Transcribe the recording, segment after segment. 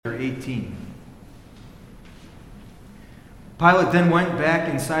18. Pilate then went back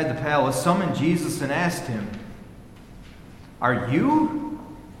inside the palace, summoned Jesus, and asked him, "Are you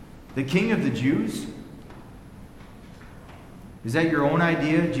the king of the Jews?" "Is that your own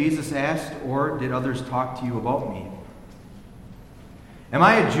idea?" Jesus asked, "or did others talk to you about me?" "Am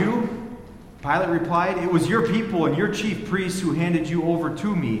I a Jew?" Pilate replied. "It was your people and your chief priests who handed you over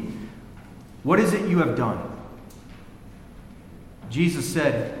to me. What is it you have done?" Jesus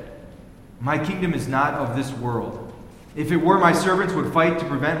said, "My kingdom is not of this world. If it were, my servants would fight to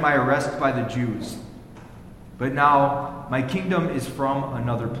prevent my arrest by the Jews. But now my kingdom is from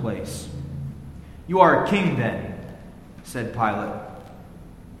another place." "You are a king then," said Pilate.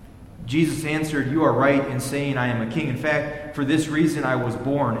 Jesus answered, "You are right in saying I am a king. In fact, for this reason I was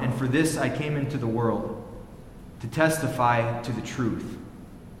born, and for this I came into the world, to testify to the truth.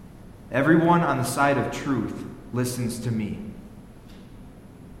 Everyone on the side of truth listens to me."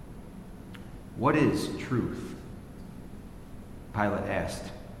 "What is truth?" Pilate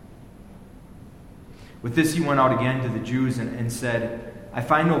asked. With this he went out again to the Jews and said, "I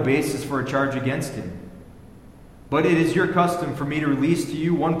find no basis for a charge against him. But it is your custom for me to release to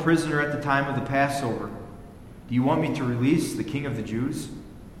you one prisoner at the time of the Passover. Do you want me to release the king of the Jews?"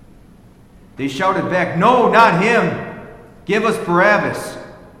 They shouted back, "No, not him! Give us Barabbas!"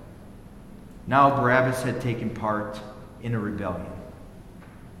 Now Barabbas had taken part in a rebellion.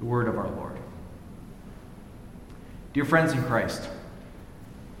 The word of our Lord. Dear friends in Christ,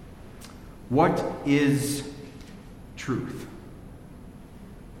 what is truth?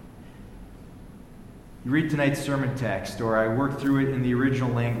 You read tonight's sermon text, or I work through it in the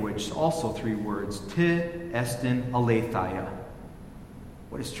original language, also 3 words, te estin aletheia.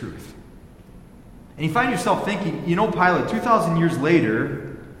 What is truth? And you find yourself thinking, Pilate, 2,000 years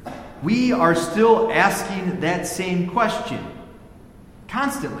later, we are still asking that same question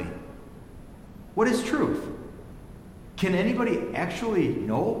constantly. What is truth? Can anybody actually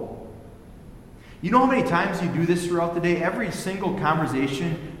know? You know how many times you do this throughout the day? Every single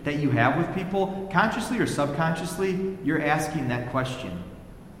conversation that you have with people, consciously or subconsciously, you're asking that question.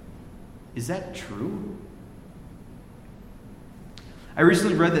 Is that true? I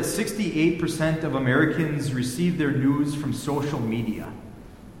recently read that 68% of Americans receive their news from social media.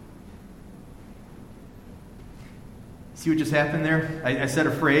 See what just happened there? I said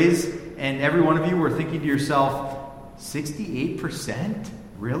a phrase, and every one of you were thinking to yourself, 68%?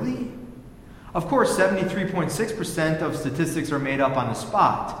 Really? Of course, 73.6% of statistics are made up on the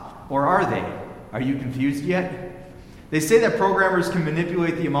spot. Or are they? Are you confused yet? They say that programmers can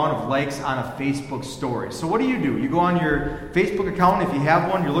manipulate the amount of likes on a Facebook story. So what do? You go on your Facebook account, if you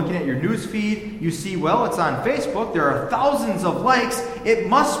have one, you're looking at your news feed, you see, well, it's on Facebook, there are thousands of likes, it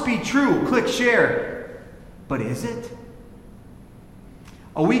must be true, click share. But is it?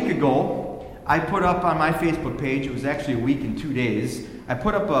 A week ago, I put up on my Facebook page, it was actually a week and 2 days, I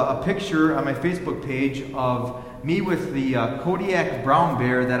put up a picture on my Facebook page of me with the Kodiak brown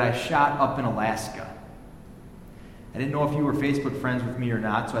bear that I shot up in Alaska. I didn't know if you were Facebook friends with me or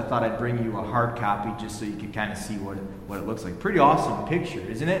not, so I thought I'd bring you a hard copy just so you could kind of see what it looks like. Pretty awesome picture,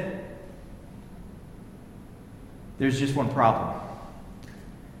 isn't it? There's just one problem.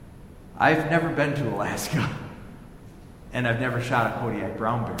 I've never been to Alaska, and I've never shot a Kodiak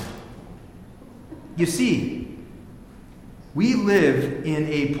brown bear. You see, we live in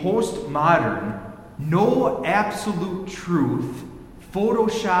a postmodern, no absolute truth,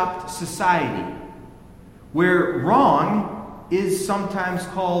 photoshopped society where wrong is sometimes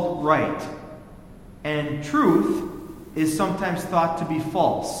called right, and truth is sometimes thought to be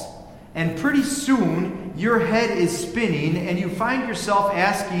false. And pretty soon, your head is spinning, and you find yourself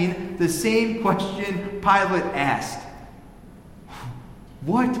asking the same question Pilate asked.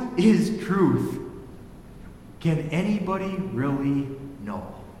 What is truth? Can anybody really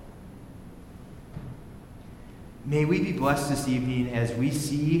know? May we be blessed this evening as we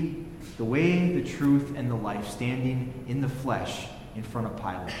see the way, the truth, and the life standing in the flesh in front of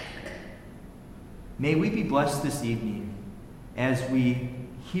Pilate. May we be blessed this evening as we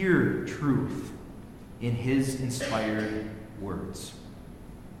hear truth in his inspired words.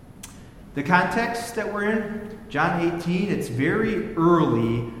 The context that we're in, John 18, it's very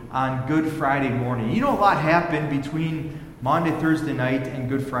early on Good Friday morning. You know, a lot happened between Monday, Thursday night, and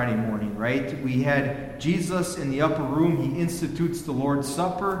Good Friday morning, right? We had Jesus in the upper room. He institutes the Lord's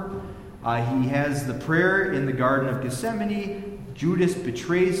Supper. He has the prayer in the Garden of Gethsemane. Judas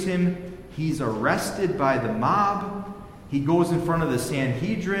betrays him. He's arrested by the mob. He goes in front of the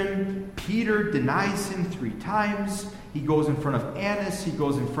Sanhedrin. Peter denies him 3 times. He goes in front of Annas. He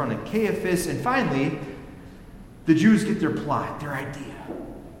goes in front of Caiaphas. And finally, the Jews get their plot, their idea.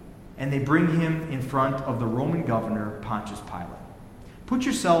 and they bring him in front of the Roman governor, Pontius Pilate. Put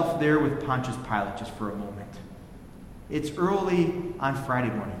yourself there with Pontius Pilate just for a moment. It's early on Friday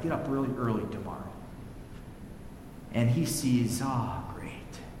morning. Get up really early tomorrow. And he sees, great.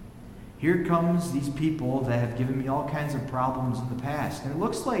 Here comes these people that have given me all kinds of problems in the past. And it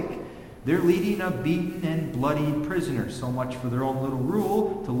looks like they're leading a beaten and bloody prisoner. So much for their own little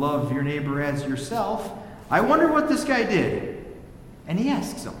rule to love your neighbor as yourself. I wonder what this guy did. And he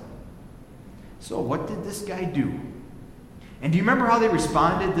asks him, so what did this guy do? And do you remember how they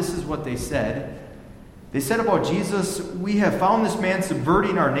responded? This is what they said. They said about Jesus, we have found this man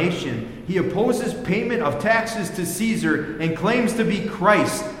subverting our nation. He opposes payment of taxes to Caesar and claims to be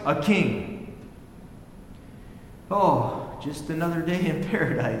Christ, a king. Oh, just another day in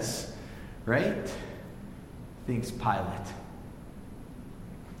paradise, right? Thinks Pilate.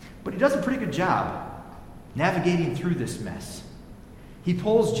 But he does a pretty good job navigating through this mess. He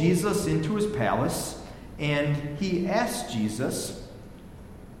pulls Jesus into his palace and he asks Jesus,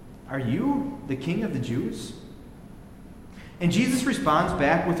 are you the king of the Jews? And Jesus responds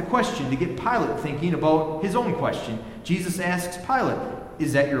back with a question to get Pilate thinking about his own question. Jesus asks Pilate,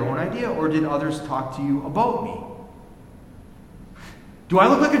 is that your own idea, or did others talk to you about me? Do I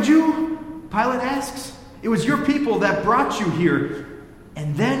look like a Jew? Pilate asks. It was your people that brought you here.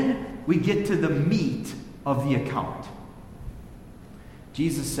 And then we get to the meat of the account.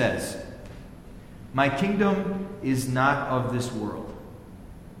 Jesus says, my kingdom is not of this world.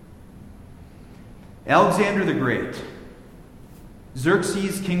 Alexander the Great,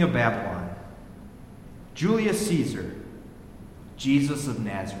 Xerxes, king of Babylon, Julius Caesar, Jesus of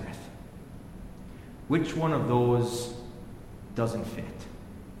Nazareth. Which one of those doesn't fit?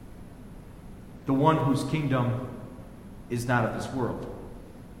 The one whose kingdom is not of this world.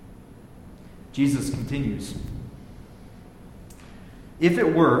 Jesus continues, if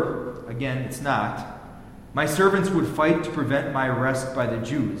it were, again, it's not, my servants would fight to prevent my arrest by the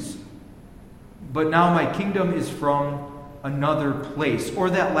Jews. But now my kingdom is from another place.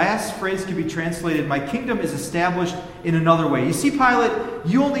 Or that last phrase can be translated, my kingdom is established in another way. You see, Pilate,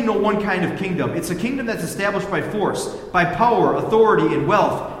 you only know one kind of kingdom. It's a kingdom that's established by force, by power, authority, and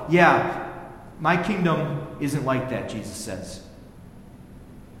wealth. Yeah, my kingdom isn't like that, Jesus says.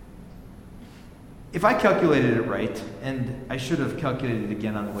 If I calculated it right, and I should have calculated it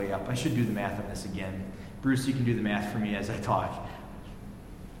again on the way up, I should do the math on this again. Bruce, you can do the math for me as I talk.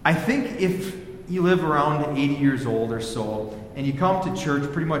 I think if you live around 80 years old or so, and you come to church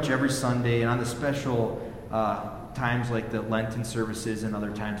pretty much every Sunday, and on the special times like the Lenten services and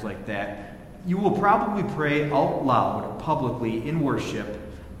other times like that, you will probably pray out loud, publicly, in worship,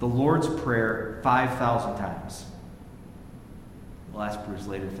 the Lord's Prayer 5,000 times. We'll ask Bruce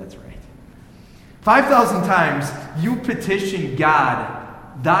later if that's right. 5,000 times you petition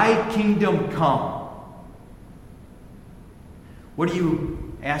God, thy kingdom come. What are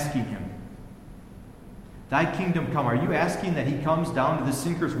you asking him? Thy kingdom come. Are you asking that he comes down to this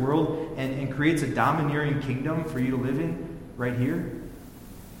sinker's world and creates a domineering kingdom for you to live in right here?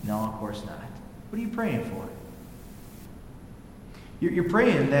 No, of course not. What are you praying for? You're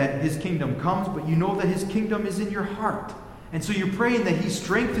praying that his kingdom comes, but you know that his kingdom is in your heart. And so you're praying that he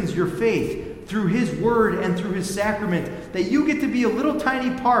strengthens your faith through his word and through his sacrament, that you get to be a little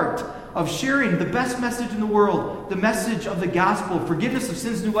tiny part of sharing the best message in the world, the message of the gospel, forgiveness of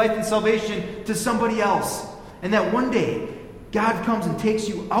sins, new life, and salvation to somebody else. And that one day, God comes and takes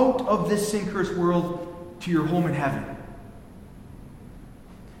you out of this sin-cursed world to your home in heaven.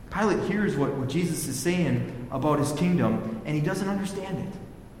 Pilate hears what Jesus is saying about his kingdom, and he doesn't understand it.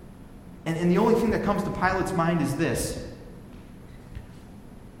 And the only thing that comes to Pilate's mind is this.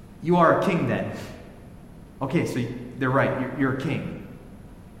 You are a king then. Okay, so they're right. You're a king.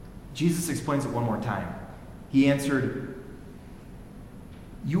 Jesus explains it one more time. He answered,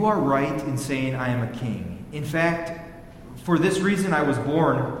 you are right in saying I am a king. In fact, for this reason I was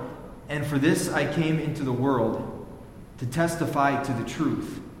born, and for this I came into the world, to testify to the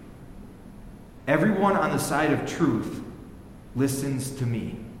truth. Everyone on the side of truth listens to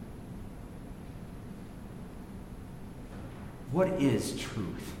me. What is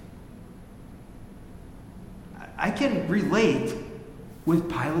truth? I can relate with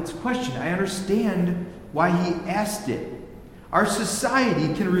Pilate's question. I understand why he asked it. Our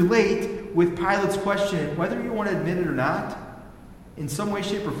society can relate with Pilate's question, whether you want to admit it or not. In some way,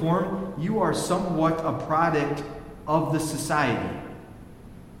 shape, or form, you are somewhat a product of the society.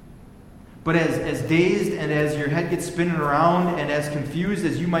 But as dazed and as your head gets spinning around and as confused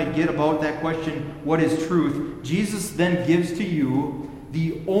as you might get about that question, what is truth? Jesus then gives to you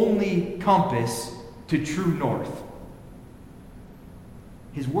the only compass to true north.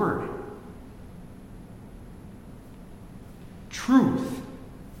 His Word. Truth.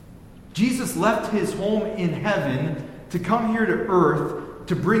 Jesus left His home in heaven to come here to earth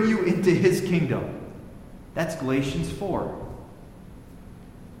to bring you into His kingdom. That's Galatians 4.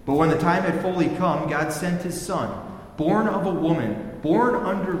 But when the time had fully come, God sent His Son, born of a woman, born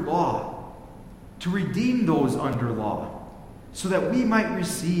under law, to redeem those under law, so that we might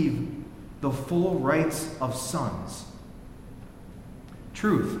receive the full rights of sons.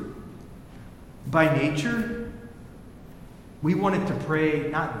 Truth. By nature, we wanted to pray,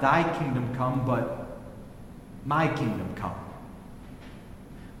 not thy kingdom come, but my kingdom come.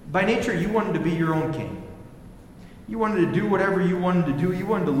 By nature, you wanted to be your own king. You wanted to do whatever you wanted to do. You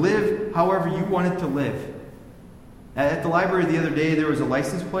wanted to live however you wanted to live. At the library the other day, there was a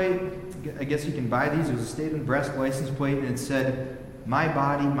license plate. I guess you can buy these. It was a State of Nebraska license plate, and it said, "My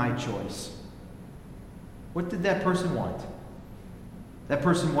body, my choice." What did that person want? That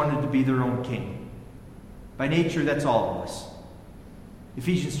person wanted to be their own king. By nature, that's all of us.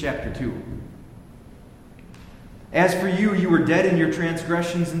 Ephesians chapter 2. As for you, you were dead in your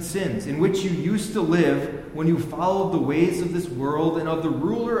transgressions and sins, in which you used to live when you followed the ways of this world and of the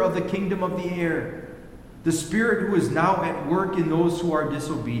ruler of the kingdom of the air, the spirit who is now at work in those who are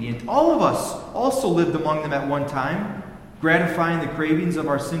disobedient. All of us also lived among them at one time, gratifying the cravings of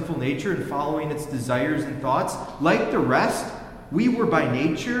our sinful nature and following its desires and thoughts. Like the rest, we were by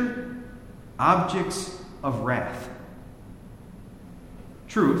nature objects of wrath.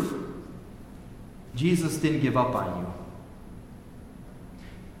 Truth. Jesus didn't give up on you.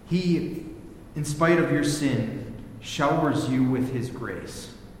 He, in spite of your sin, showers you with His grace,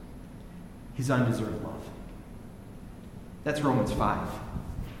 His undeserved love. That's Romans 5.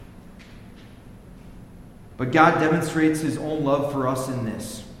 But God demonstrates His own love for us in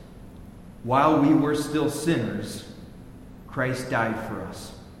this: while we were still sinners, Christ died for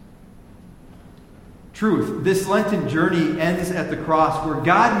us. Truth. This Lenten journey ends at the cross, where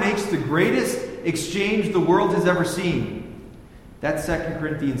God makes the greatest exchange the world has ever seen. That's 2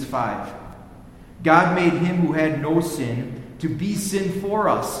 Corinthians 5. God made Him who had no sin to be sin for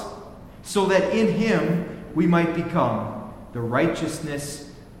us, so that in Him we might become the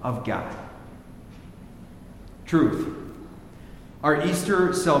righteousness of God. Truth. Our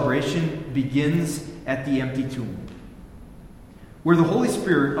Easter celebration begins at the empty tomb, where the Holy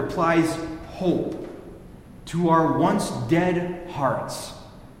Spirit applies hope to our once dead hearts,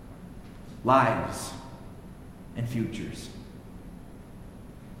 lives, and futures.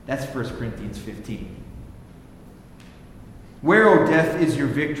 That's 1 Corinthians 15. Where, O death, is your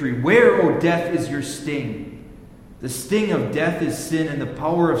victory? Where, O death, is your sting? The sting of death is sin, and the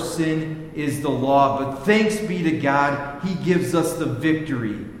power of sin is the law. But thanks be to God, He gives us the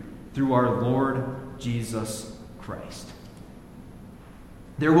victory through our Lord Jesus Christ.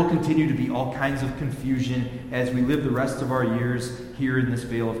 There will continue to be all kinds of confusion as we live the rest of our years here in this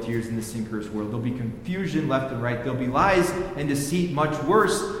vale of tears in this sin-cursed world. There'll be confusion left and right. There'll be lies and deceit much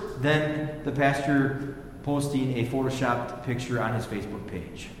worse than the pastor posting a photoshopped picture on his Facebook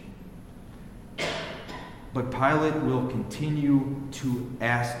page. But Pilate will continue to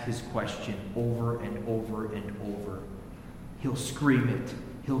ask his question over and over and over. He'll scream it.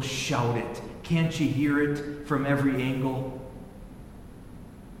 He'll shout it. Can't you hear it from every angle?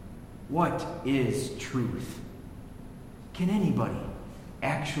 What is truth? Can anybody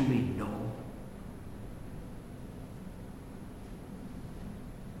actually know?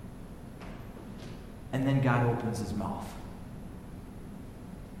 And then God opens His mouth.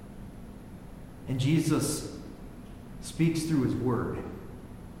 And Jesus speaks through His Word.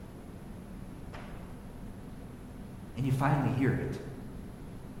 And you finally hear it.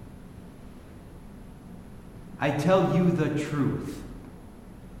 I tell you the truth.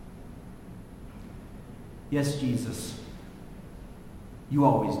 Yes, Jesus, you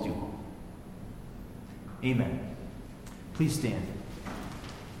always do. Amen. Please stand.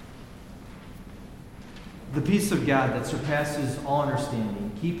 The peace of God that surpasses all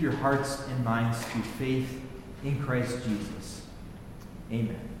understanding, keep your hearts and minds through faith in Christ Jesus.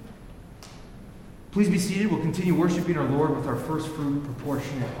 Amen. Please be seated. We'll continue worshiping our Lord with our first fruit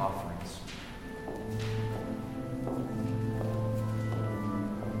proportionate offering.